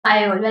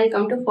Hi all,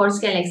 welcome to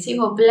forceGalaxy.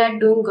 Hope you are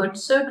doing good.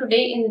 So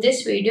today in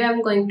this video,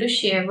 I'm going to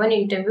share one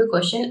interview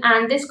question,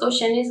 and this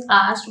question is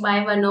asked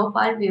by one of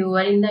our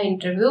viewer in the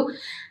interview,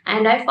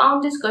 and I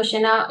found this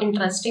question a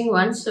interesting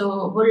one,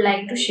 so would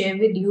like to share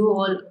with you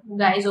all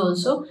guys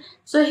also.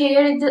 So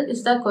here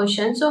is the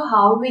question. So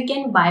how we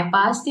can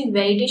bypass the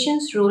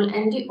validations rule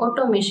and the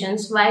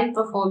automations while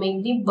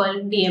performing the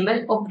bulk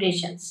DML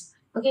operations?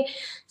 Okay,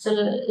 so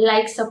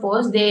like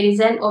suppose there is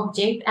an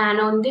object, and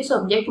on this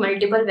object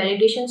multiple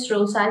validations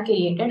rules are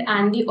created,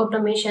 and the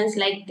automations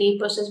like the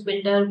process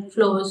builder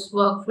flows,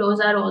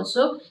 workflows are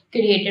also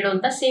created on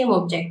the same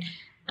object.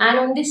 And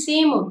on the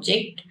same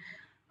object,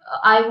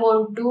 if I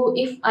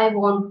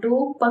want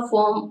to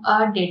perform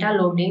a data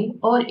loading,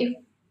 or if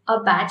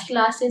a batch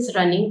class is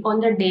running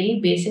on the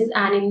daily basis,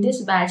 and in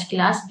this batch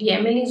class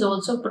DML is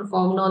also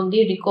performed on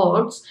the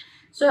records.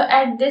 So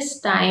at this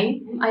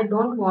time, I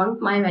don't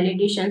want my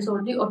validations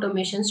or the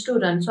automations to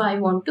run. So I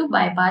want to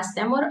bypass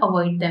them or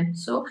avoid them.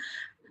 So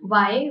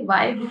why?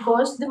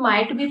 Because they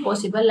might be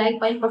possible,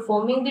 like while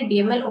performing the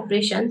DML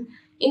operation,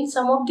 in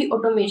some of the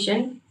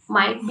automation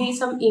might be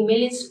some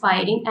email is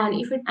firing, and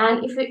if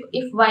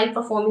while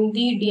performing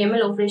the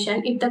DML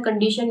operation, if the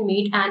condition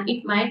meet, and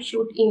it might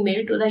shoot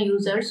email to the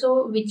user,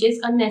 so which is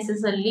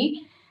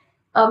unnecessarily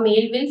a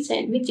mail will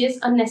send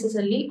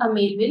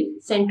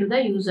to the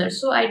user.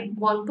 So I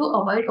want to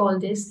avoid all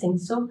these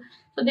things. So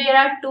there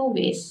are two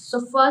ways.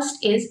 So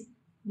first is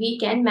we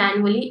can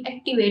manually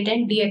activate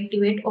and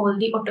deactivate all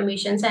the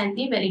automations and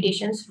the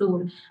validations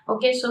rule.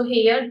 Okay, so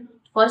here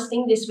first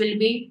thing, this will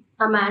be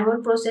a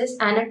manual process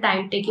and a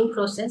time taking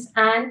process,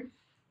 and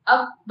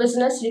a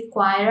business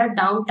require a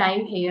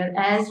downtime here,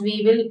 as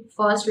we will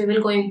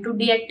going to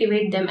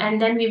deactivate them,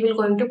 and then we will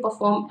going to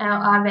perform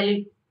our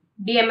valid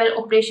DML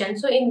operation.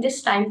 So in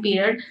this time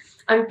period,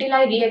 until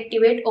I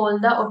reactivate all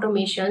the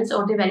automations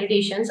or the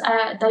validations,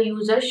 the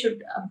user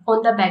should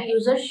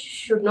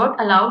not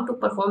allow to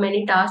perform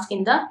any task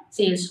in the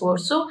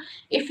Salesforce. So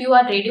if you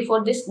are ready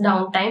for this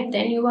downtime,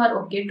 then you are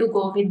okay to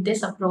go with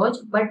this approach.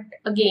 But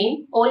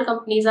again, all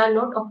companies are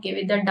not okay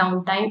with the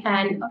downtime,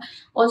 and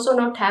also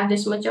not have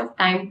this much of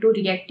time to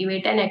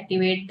reactivate and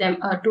activate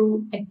them,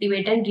 to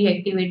activate and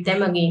reactivate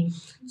them again.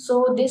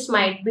 So this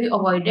might be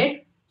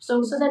avoided. So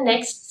the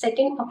next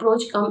second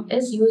approach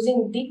is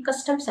using the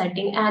custom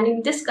setting, and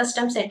in this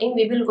custom setting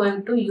we will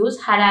going to use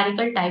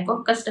hierarchical type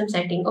of custom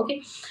setting.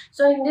 Okay,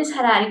 so in this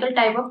hierarchical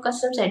type of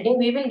custom setting,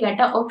 we will get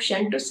an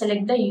option to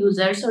select the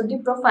users or the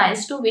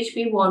profiles to which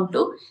we want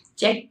to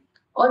check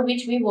or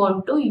which we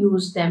want to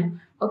use them.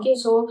 Okay,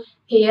 so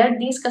here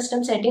these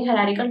custom setting,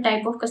 hierarchical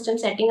type of custom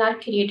setting, are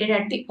created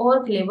at the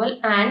org level,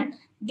 and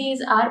these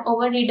are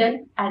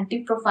overridden at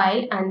the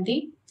profile and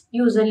the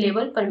user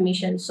level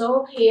permission.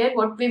 So here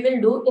what we will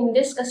do, in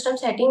this custom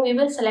setting we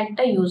will select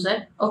a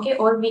user, okay,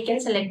 or we can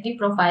select the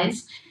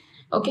profiles.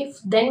 Okay,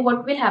 then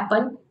what will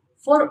happen,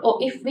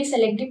 if we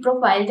select the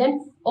profile,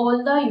 then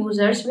all the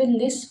users with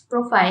this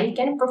profile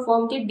can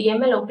perform the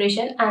DML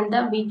operation, and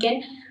we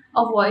can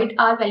avoid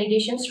our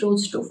validations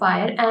rules to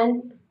fire.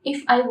 And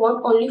if I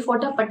want only for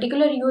the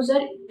particular user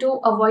to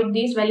avoid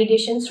these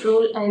validations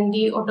rule and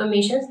the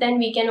automations, then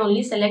we can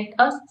only select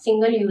a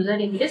single user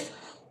in this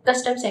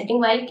custom setting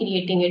while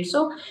creating it.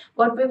 So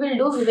what we will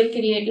do, we will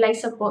create we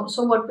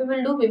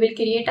will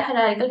create a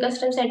hierarchical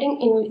custom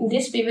setting. In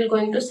this we will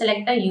going to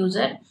select a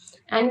user,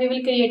 and we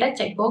will create a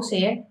checkbox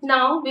here.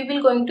 Now we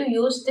will going to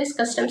use this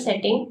custom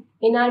setting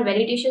in our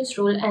validations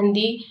rule and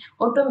the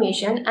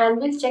automation,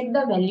 and we'll check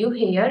the value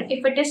here.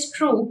 If it is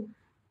true,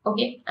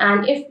 okay,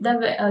 and if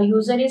the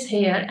user is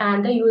here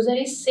and the user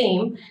is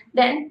same,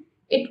 then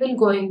it will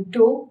going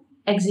to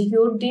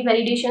execute the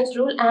validations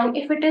rule. And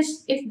if the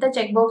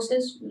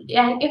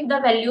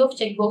value of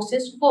checkbox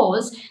is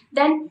false,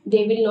 then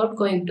they will not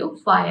going to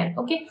fire.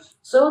 Okay,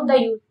 so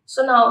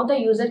now the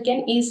user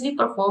can easily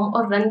perform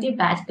or run the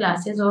batch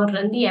classes or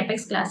run the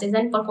apex classes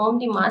and perform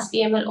the mass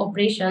DML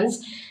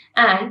operations,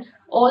 and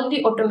all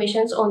the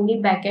automations on the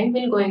backend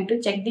will going to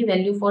check the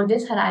value for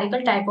this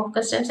hierarchical type of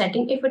custom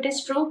setting. If it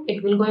is true,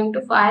 it will going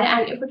to fire,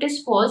 and if it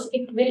is false,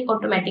 it will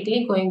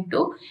automatically going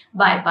to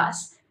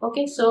bypass.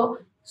 Okay, so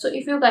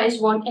if you guys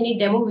want any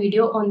demo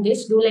video on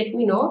this, do let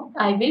me know.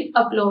 I will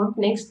upload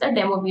next the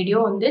demo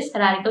video on this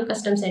hierarchical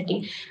custom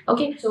setting.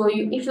 Okay, so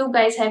if you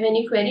guys have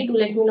any query, do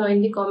let me know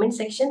in the comment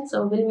section.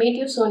 So we'll meet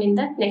you soon in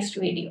the next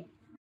video.